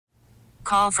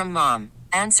Call from mom.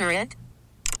 Answer it.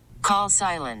 Call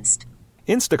silenced.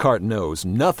 Instacart knows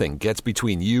nothing gets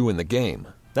between you and the game.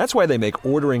 That's why they make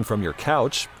ordering from your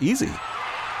couch easy.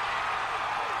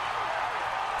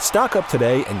 Stock up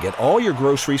today and get all your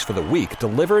groceries for the week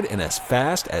delivered in as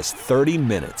fast as 30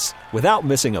 minutes without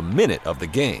missing a minute of the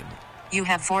game. You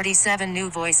have 47 new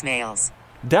voicemails.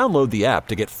 Download the app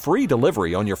to get free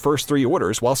delivery on your first 3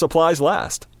 orders while supplies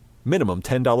last. Minimum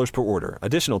 $10 per order.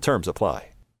 Additional terms apply.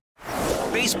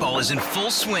 Baseball is in full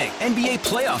swing. NBA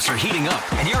playoffs are heating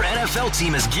up, and your NFL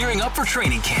team is gearing up for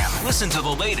training camp. Listen to the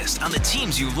latest on the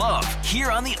teams you love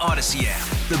here on the Odyssey app.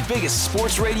 The biggest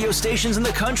sports radio stations in the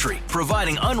country,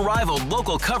 providing unrivaled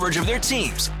local coverage of their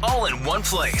teams, all in one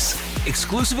place.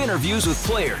 Exclusive interviews with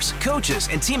players, coaches,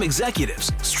 and team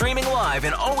executives, streaming live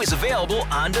and always available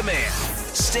on demand.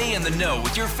 Stay in the know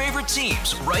with your favorite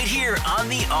teams right here on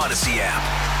the Odyssey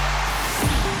app.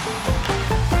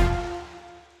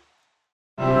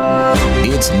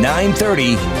 It's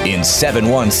 930 in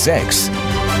 716.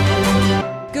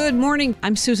 Good morning.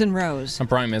 I'm Susan Rose. I'm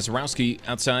Brian Mazurowski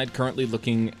outside, currently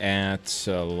looking at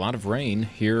a lot of rain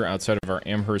here outside of our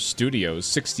Amherst studios,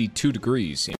 62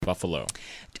 degrees in Buffalo.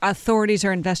 Authorities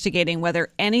are investigating whether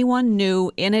anyone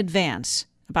knew in advance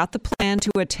about the plan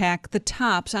to attack the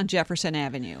tops on Jefferson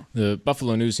Avenue. The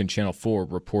Buffalo News and Channel 4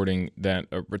 reporting that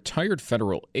a retired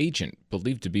federal agent,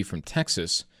 believed to be from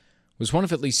Texas, was one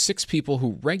of at least 6 people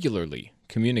who regularly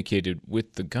communicated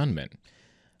with the gunman.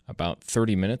 About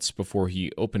 30 minutes before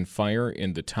he opened fire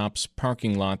in the Tops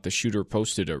parking lot, the shooter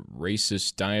posted a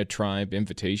racist diatribe,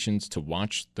 invitations to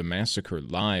watch the massacre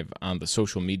live on the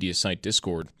social media site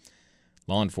Discord.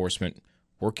 Law enforcement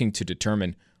working to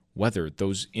determine whether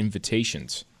those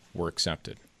invitations were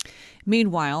accepted.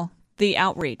 Meanwhile, the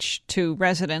outreach to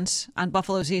residents on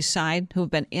Buffalo's East Side who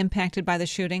have been impacted by the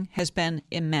shooting has been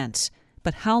immense.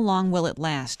 But how long will it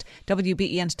last?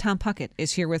 WBEN's Tom Puckett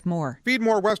is here with more. Feed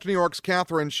More West New York's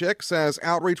Catherine Schick says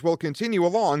outreach will continue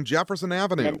along Jefferson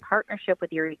Avenue. In partnership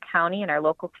with Erie County and our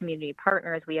local community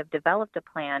partners, we have developed a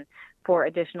plan for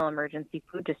additional emergency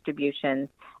food distributions,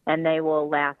 and they will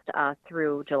last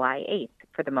through July 8th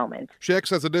for the moment. Schick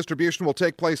says the distribution will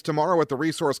take place tomorrow at the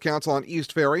Resource Council on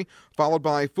East Ferry, followed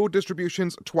by food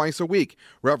distributions twice a week.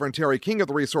 Reverend Terry King of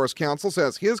the Resource Council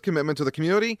says his commitment to the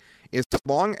community is as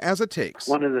long as it takes.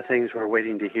 One of the things we're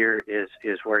waiting to hear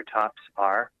is where Tops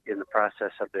are in the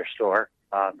process of their store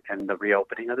and the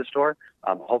reopening of the store.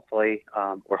 Hopefully,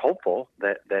 we're hopeful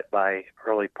that by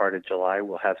early part of July,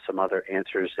 we'll have some other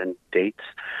answers and dates.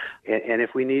 And if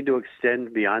we need to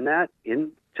extend beyond that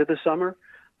into the summer,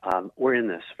 we're in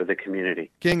this for the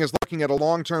community. King is looking at a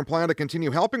long-term plan to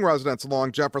continue helping residents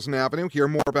along Jefferson Avenue. Hear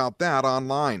more about that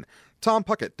online. Tom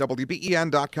Puckett,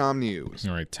 WBEN.com News.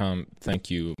 All right, Tom, thank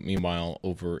you. Meanwhile,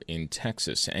 over in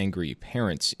Texas, angry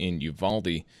parents in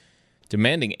Uvalde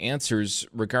demanding answers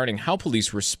regarding how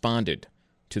police responded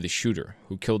to the shooter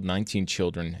who killed 19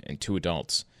 children and 2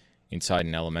 adults inside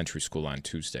an elementary school on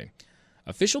Tuesday.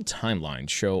 Official timelines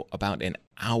show about an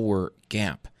hour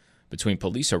gap between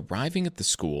police arriving at the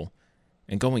school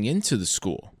and going into the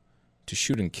school to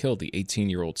shoot and kill the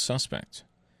 18-year-old suspect.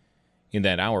 In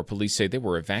that hour, police say they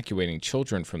were evacuating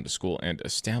children from the school and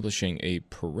establishing a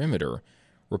perimeter,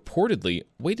 reportedly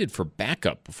waited for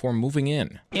backup before moving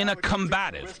in. In a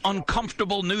combative,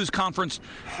 uncomfortable news conference,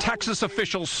 Texas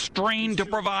officials strained to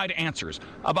provide answers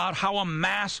about how a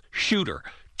mass shooter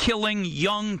killing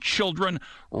young children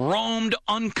roamed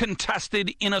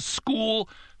uncontested in a school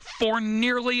for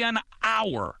nearly an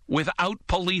hour without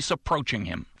police approaching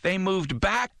him. They moved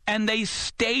back and they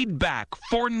stayed back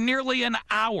for nearly an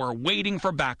hour waiting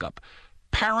for backup.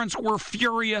 Parents were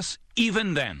furious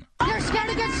even then. You're scared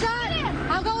to get shot?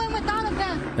 I'll go in with all of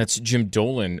them. That's Jim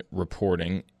Dolan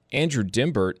reporting. Andrew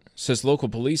Dimbert says local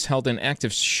police held an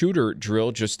active shooter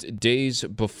drill just days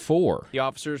before. The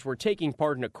officers were taking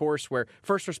part in a course where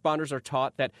first responders are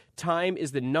taught that time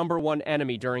is the number one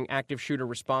enemy during active shooter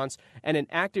response, and an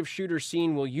active shooter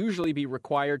scene will usually be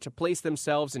required to place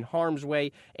themselves in harm's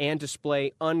way and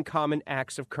display uncommon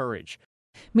acts of courage.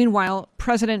 Meanwhile,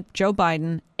 President Joe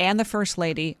Biden and the First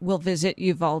Lady will visit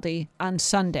Uvalde on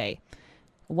Sunday.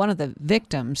 One of the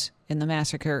victims in the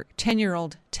massacre,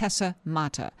 10-year-old Tessa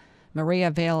Mata.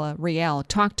 Maria Vela Riel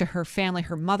talked to her family,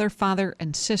 her mother, father,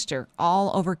 and sister,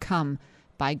 all overcome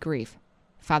by grief.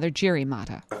 Father Jerry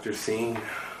Mata. After seeing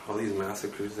all these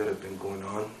massacres that have been going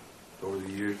on over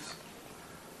the years,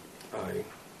 I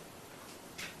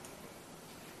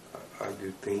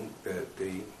do think that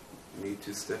they need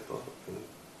to step up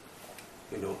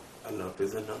and, enough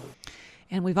is enough.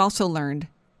 And we've also learned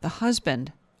the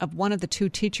husband of one of the 2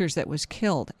 teachers that was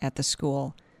killed at the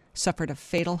school suffered a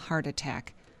fatal heart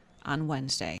attack on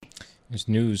Wednesday. There's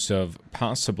news of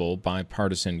possible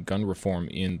bipartisan gun reform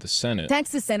in the Senate.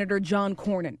 Texas Senator John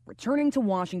Cornyn returning to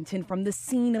Washington from the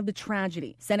scene of the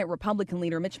tragedy. Senate Republican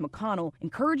leader Mitch McConnell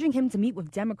encouraging him to meet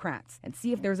with Democrats and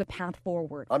see if there's a path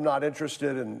forward. I'm not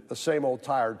interested in the same old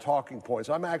tired talking points.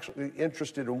 I'm actually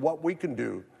interested in what we can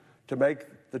do to make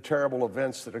the terrible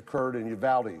events that occurred in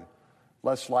Uvalde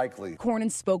less likely.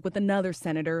 Cornyn spoke with another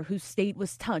senator whose state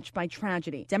was touched by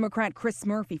tragedy, Democrat Chris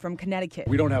Murphy from Connecticut.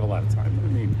 We don't have a lot of time. I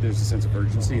mean, there's a sense of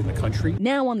urgency in the country.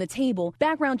 Now on the table,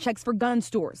 background checks for gun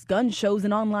stores, gun shows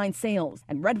and online sales,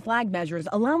 and red flag measures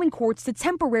allowing courts to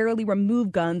temporarily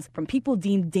remove guns from people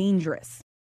deemed dangerous.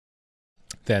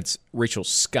 That's Rachel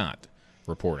Scott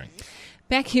reporting.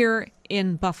 Back here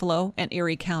in Buffalo and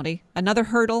Erie County, another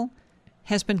hurdle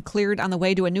has been cleared on the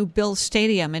way to a new Bills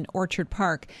Stadium in Orchard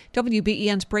Park.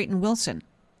 WBEN's Brayton Wilson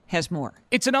has more.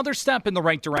 It's another step in the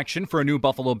right direction for a new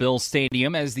Buffalo Bills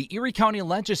stadium as the Erie County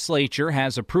Legislature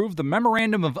has approved the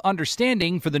Memorandum of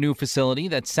Understanding for the new facility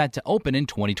that's set to open in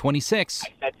 2026. I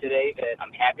said today that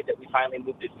I'm happy that we finally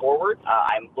moved it forward.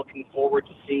 I'm looking forward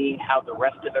to seeing how the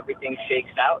rest of everything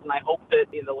shakes out, and I hope that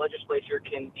the legislature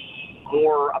can be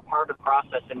more a part of the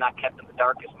process and not kept in the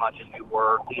dark as much as we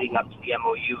were leading up to the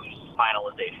MOU's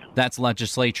finalization. That's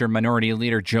Legislature Minority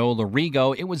Leader Joe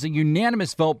Larigo. It was a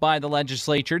unanimous vote by the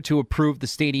legislature to approve the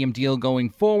stadium deal going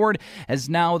forward, as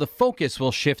now the focus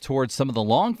will shift towards some of the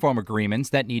long-form agreements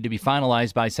that need to be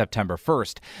finalized by September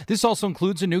 1st. This also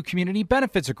includes a new community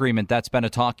benefits agreement that's been a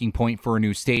talking point for a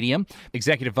new stadium.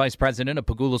 Executive Vice President of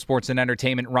Pagula Sports and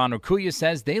Entertainment Ron Okuya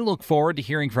says they look forward to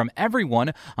hearing from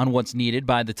everyone on what's needed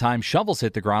by the time shovels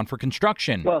hit the ground for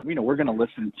construction. Well, we're going to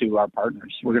listen to our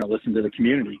partners. We're going to listen to the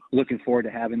community. Looking forward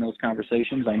to having those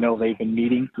conversations. I know they've been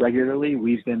meeting regularly.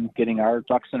 We've been getting our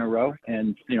ducks in a row,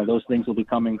 and those things will be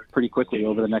coming pretty quickly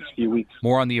over the next few weeks.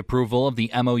 More on the approval of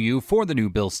the MOU for the new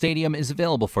Bills Stadium is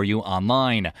available for you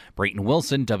online. Brayton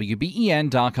Wilson,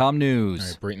 WBEN.com News. All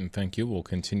right, Brayton, thank you. We'll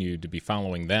continue to be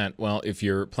following that. Well, if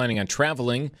you're planning on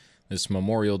traveling this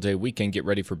Memorial Day weekend, get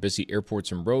ready for busy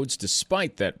airports and roads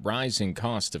despite that rising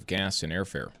cost of gas and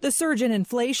airfare. The surge in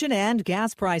inflation and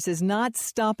gas prices not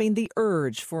stopping the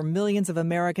urge for millions of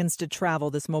Americans to travel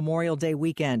this Memorial Day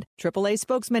weekend. AAA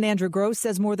spokesman Andrew Gross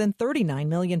says more than 39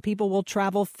 million people will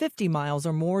travel 50 miles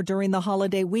or more during the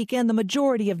holiday weekend. The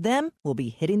majority of them will be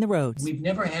hitting the roads. We've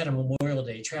never had a Memorial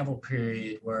Day travel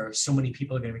period where so many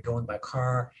people are going to be going by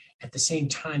car. At the same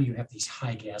time, you have these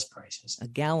high gas prices. A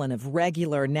gallon of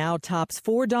regular now tops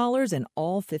 $4 in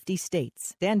all 50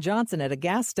 states. Dan Johnson at a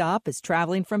gas stop is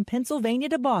traveling from Pennsylvania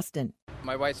to Boston.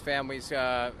 My wife's family's,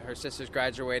 her sister's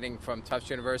graduating from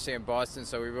Tufts University in Boston,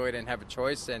 so we really didn't have a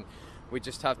choice, and we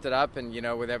just toughed it up, and,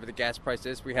 whatever the gas price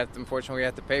is, unfortunately, we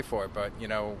have to pay for it, but,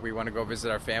 we want to go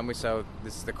visit our family, so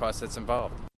this is the cost that's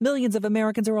involved. Millions of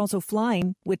Americans are also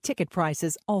flying, with ticket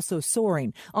prices also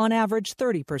soaring, on average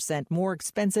 30% more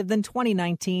expensive than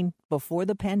 2019 before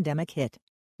the pandemic hit.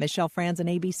 Michelle Franzen,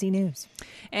 ABC News.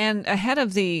 And ahead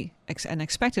of an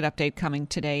expected update coming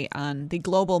today on the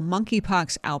global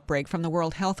monkeypox outbreak from the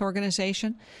World Health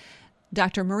Organization,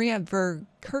 Dr. Maria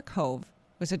Verkerkhove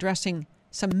was addressing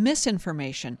some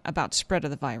misinformation about spread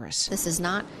of the virus. This is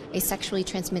not a sexually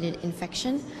transmitted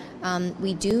infection.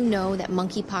 We do know that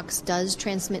monkeypox does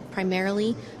transmit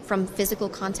primarily from physical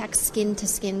contact,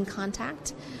 skin-to-skin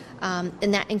contact,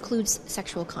 and that includes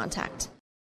sexual contact.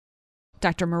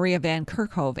 Dr. Maria Van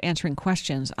Kerkhove answering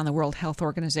questions on the World Health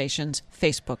Organization's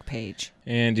Facebook page.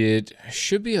 And it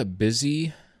should be a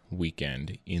busy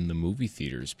weekend in the movie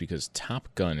theaters because Top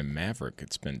Gun and Maverick,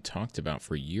 it's been talked about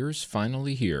for years,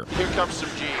 finally here. Here comes some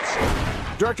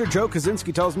G's. Director Joe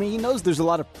Kosinski tells me he knows there's a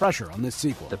lot of pressure on this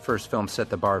sequel. The first film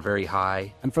set the bar very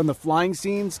high. And from the flying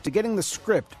scenes to getting the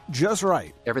script just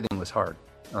right. Everything was hard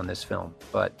on this film,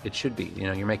 but it should be.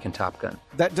 You're making Top Gun.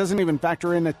 That doesn't even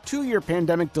factor in a 2-year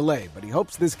pandemic delay, but he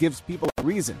hopes this gives people a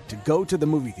reason to go to the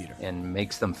movie theater. And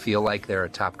makes them feel like they're a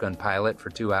Top Gun pilot for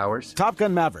 2 hours. Top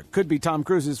Gun Maverick could be Tom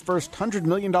Cruise's first $100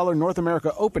 million North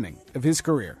America opening of his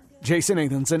career. Jason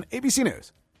Nathanson, ABC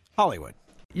News, Hollywood.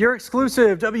 Your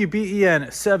exclusive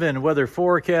WBEN 7 weather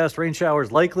forecast. Rain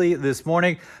showers likely this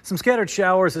morning. Some scattered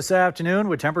showers this afternoon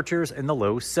with temperatures in the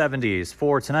low 70s.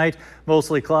 For tonight,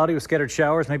 mostly cloudy with scattered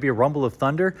showers, maybe a rumble of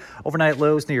thunder. Overnight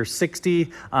lows near 60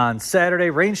 on Saturday.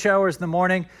 Rain showers in the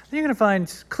morning. Then you're going to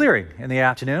find clearing in the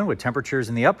afternoon with temperatures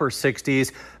in the upper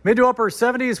 60s. Mid to upper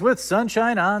 70s with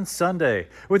sunshine on Sunday.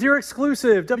 With your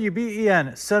exclusive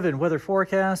WBEN 7 weather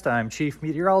forecast, I'm Chief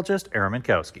Meteorologist Aaron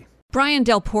Minkowski. Brian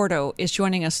Del Porto is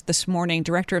joining us this morning,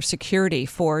 Director of Security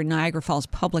for Niagara Falls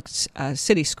Public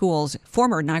City Schools,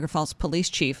 former Niagara Falls Police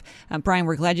Chief. Brian,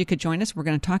 we're glad you could join us. We're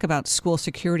going to talk about school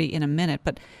security in a minute,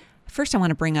 but First, I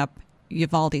want to bring up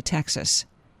Uvalde, Texas.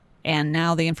 And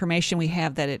now the information we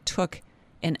have that it took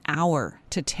an hour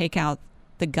to take out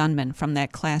the gunman from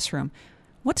that classroom.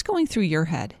 What's going through your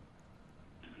head?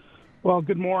 Well,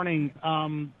 good morning.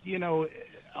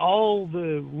 All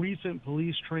the recent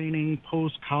police training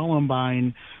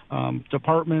post-Columbine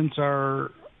departments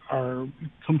are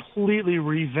completely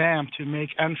revamped to make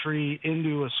entry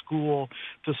into a school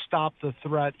to stop the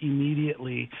threat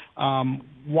immediately.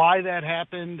 Why that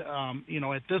happened,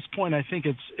 at this point, I think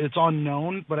it's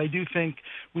unknown, but I do think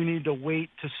we need to wait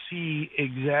to see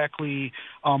exactly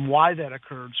why that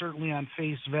occurred. Certainly on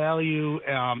face value,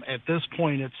 at this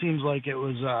point, it seems like it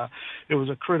was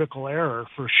a critical error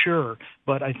for sure,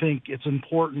 but I think it's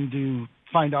important to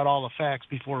find out all the facts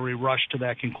before we rush to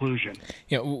that conclusion.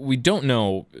 We don't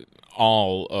know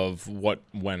all of what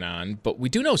went on, but we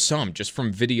do know some just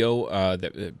from video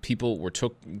that people were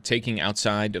taking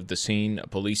outside of the scene,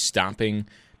 police stopping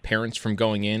parents from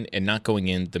going in and not going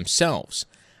in themselves.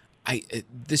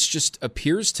 This just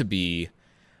appears to be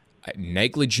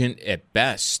negligent at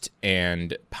best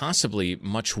and possibly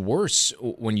much worse.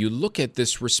 When you look at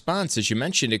this response, as you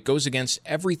mentioned, it goes against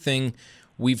everything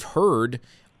we've heard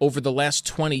over the last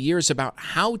 20 years about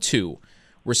how to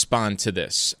respond to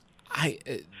this.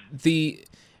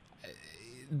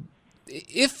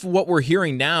 If what we're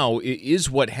hearing now is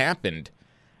what happened,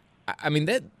 I mean,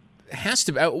 that has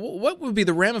to be, what would be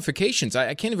the ramifications?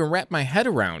 I can't even wrap my head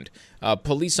around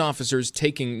police officers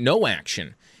taking no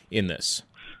action in this.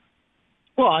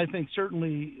 Well, I think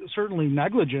certainly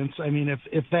negligence. I mean,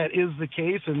 if that is the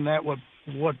case, and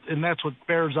that's what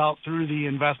bears out through the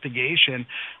investigation.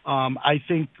 I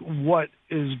think what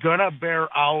is going to bear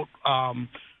out,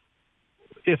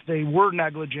 if they were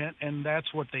negligent and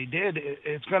that's what they did,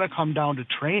 it's going to come down to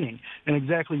training and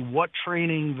exactly what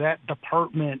training that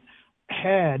department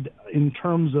had in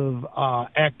terms of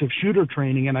active shooter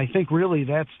training, and I think really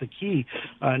that's the key.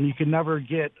 And you can never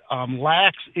get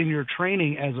lax in your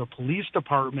training as a police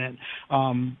department.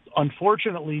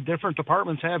 Unfortunately, different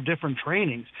departments have different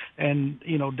trainings, and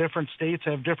different states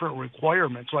have different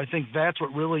requirements. So I think that's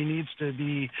what really needs to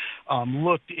be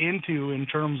looked into in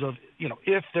terms of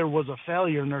if there was a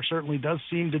failure, and there certainly does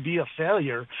seem to be a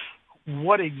failure.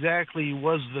 What exactly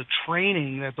was the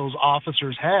training that those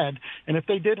officers had? And if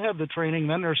they did have the training,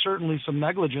 then there's certainly some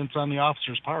negligence on the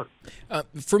officer's part.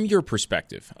 From your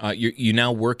perspective, you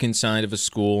now work inside of a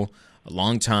school, a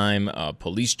long time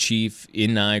police chief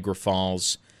in Niagara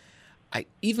Falls.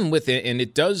 Even with it, and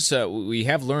it does, we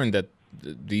have learned that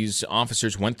these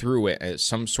officers went through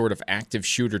some sort of active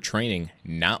shooter training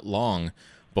not long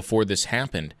before this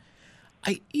happened.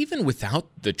 Even without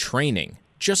the training,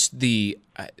 just the,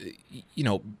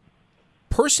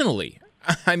 personally,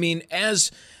 I mean, as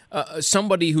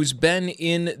somebody who's been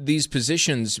in these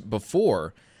positions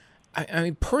before, I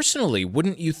mean, personally,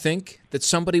 wouldn't you think that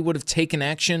somebody would have taken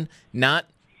action, not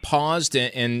paused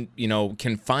and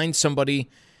confined somebody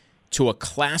to a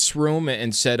classroom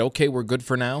and said, okay, we're good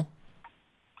for now?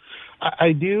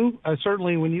 I do.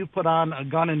 Certainly, when you put on a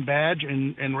gun and badge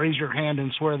and raise your hand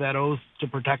and swear that oath to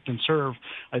protect and serve,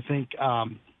 I think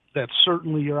that's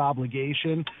certainly your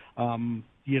obligation.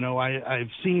 I've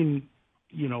seen,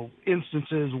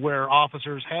 instances where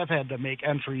officers have had to make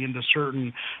entry into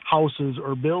certain houses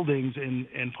or buildings and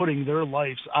putting their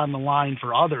lives on the line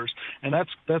for others. And that's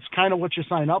kind of what you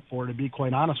sign up for, to be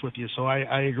quite honest with you. So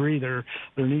I agree there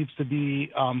needs to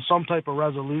be some type of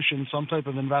resolution, some type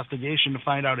of investigation to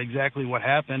find out exactly what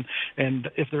happened. And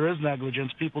if there is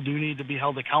negligence, people do need to be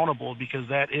held accountable, because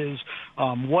that is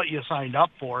what you signed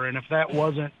up for. And if that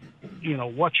wasn't,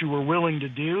 what you were willing to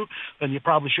do, then you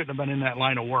probably shouldn't have been in that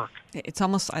line of work. It's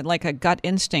almost like a gut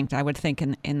instinct, I would think,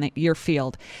 in your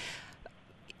field.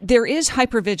 There is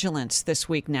hypervigilance this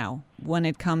week now when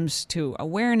it comes to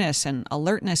awareness and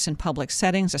alertness in public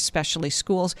settings, especially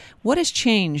schools. What has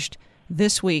changed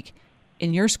this week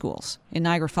in your schools in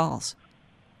Niagara Falls?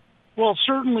 Well,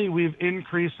 certainly we've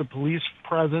increased the police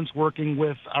presence working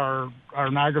with our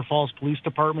Niagara Falls Police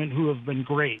Department, who have been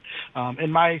great.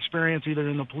 In my experience, either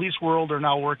in the police world or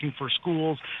now working for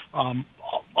schools,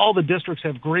 all the districts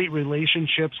have great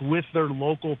relationships with their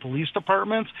local police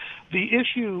departments. The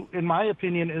issue, in my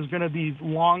opinion, is going to be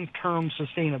long-term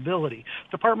sustainability.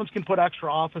 Departments can put extra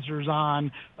officers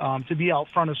on to be out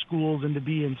front of schools and to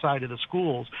be inside of the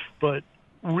schools, but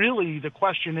really the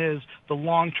question is the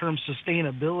long-term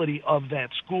sustainability of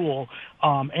that school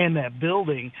and that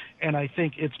building. And I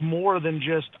think it's more than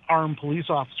just armed police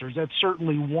officers. That's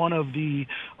certainly one of the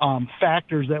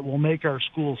factors that will make our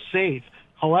schools safe.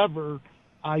 However,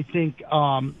 I think,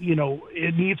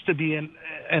 it needs to be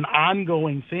an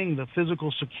ongoing thing, the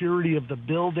physical security of the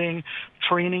building,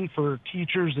 training for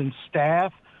teachers and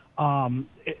staff. And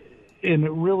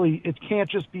it can't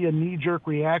just be a knee-jerk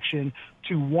reaction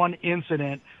to one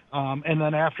incident, and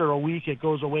then after a week it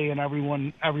goes away and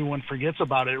everyone forgets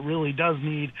about it. It really does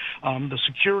need, the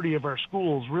security of our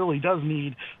schools really does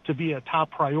need to be a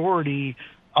top priority,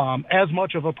 as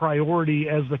much of a priority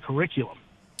as the curriculum.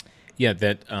 Yeah,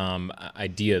 that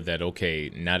idea that,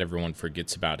 okay, not everyone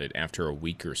forgets about it after a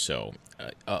week or so.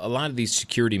 A lot of these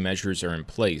security measures are in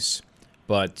place,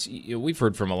 but we've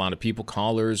heard from a lot of people,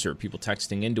 callers or people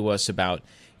texting into us about,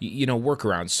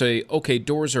 workarounds. Say, okay,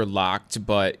 doors are locked,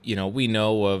 but, we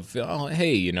know of, oh,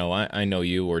 hey, I know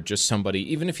you, or just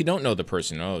somebody, even if you don't know the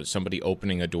person, somebody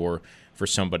opening a door for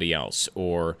somebody else,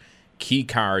 or key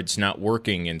cards not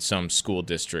working in some school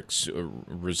districts,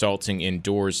 resulting in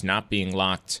doors not being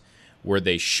locked where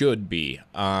they should be.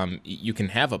 You can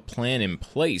have a plan in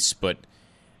place, but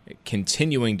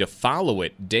continuing to follow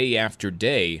it day after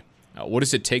day, what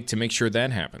does it take to make sure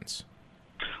that happens?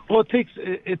 Well,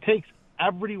 it takes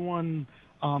everyone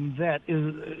that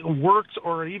works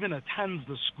or even attends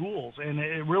the schools, and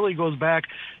it really goes back.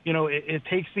 It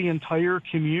takes the entire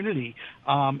community,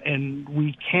 and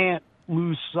we can't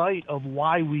lose sight of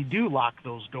why we do lock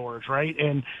those doors, right?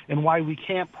 And why we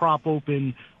can't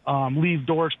leave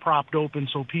doors propped open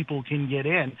so people can get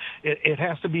in. It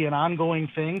has to be an ongoing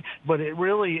thing, but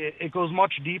it goes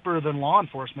much deeper than law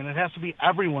enforcement. It has to be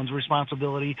everyone's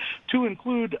responsibility, to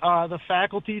include the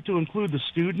faculty, to include the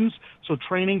students. So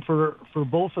training for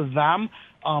both of them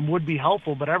would be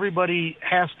helpful, but everybody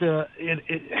has to,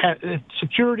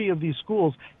 security of these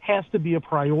schools has to be a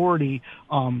priority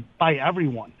by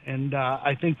everyone. And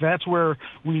I think that's where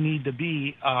we need to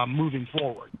be moving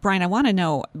forward. Brian, I want to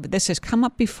know, this has come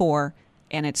up before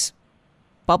and it's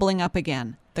bubbling up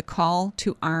again, the call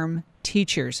to arm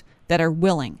teachers that are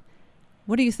willing.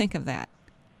 What do you think of that?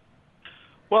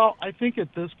 Well, I think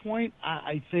at this point,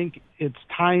 I think it's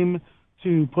time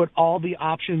to put all the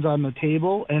options on the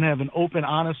table and have an open,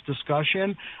 honest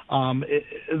discussion.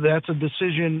 That's a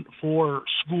decision for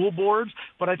school boards,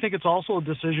 but I think it's also a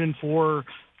decision for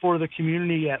the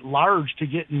community at large to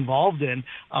get involved in.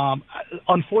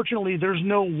 Unfortunately, there's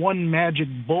no one magic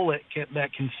bullet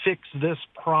that can fix this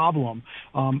problem.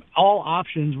 All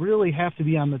options really have to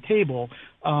be on the table.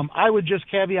 I would just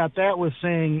caveat that with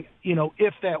saying,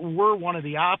 if that were one of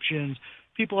the options,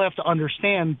 people have to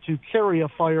understand to carry a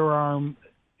firearm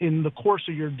in the course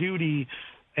of your duty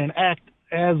and act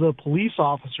as a police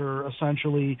officer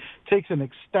essentially takes an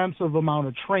extensive amount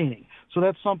of training. So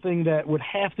that's something that would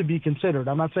have to be considered.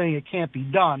 I'm not saying it can't be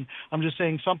done. I'm just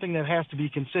saying something that has to be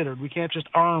considered. We can't just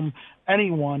arm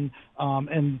anyone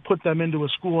and put them into a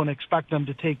school and expect them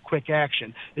to take quick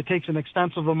action. It takes an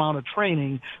extensive amount of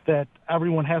training that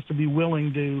everyone has to be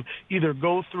willing to either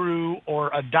go through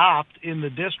or adopt in the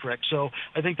district. So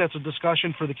I think that's a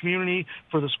discussion for the community,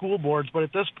 for the school boards. But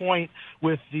at this point,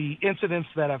 with the incidents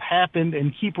that have happened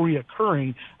and keep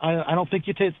reoccurring, I don't think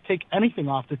you take anything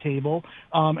off the table.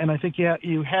 And I think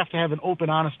you have to have an open,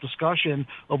 honest discussion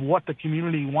of what the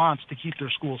community wants to keep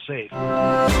their schools safe.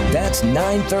 That's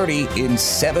 930 in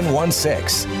 716.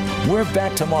 We're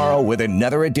back tomorrow with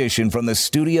another edition from the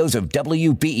studios of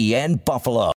WBEN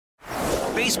Buffalo.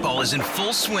 Baseball is in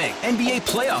full swing. NBA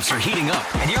playoffs are heating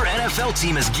up, and your NFL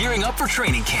team is gearing up for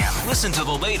training camp. Listen to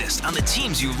the latest on the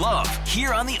teams you love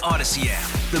here on the Odyssey app.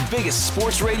 The biggest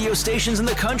sports radio stations in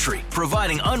the country,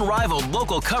 providing unrivaled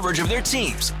local coverage of their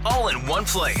teams, all in one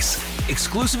place.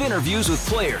 Exclusive interviews with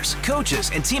players,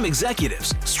 coaches, and team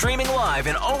executives, streaming live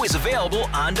and always available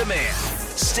on demand.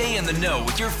 Stay in the know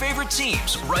with your favorite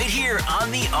teams right here on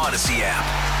the Odyssey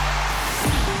app.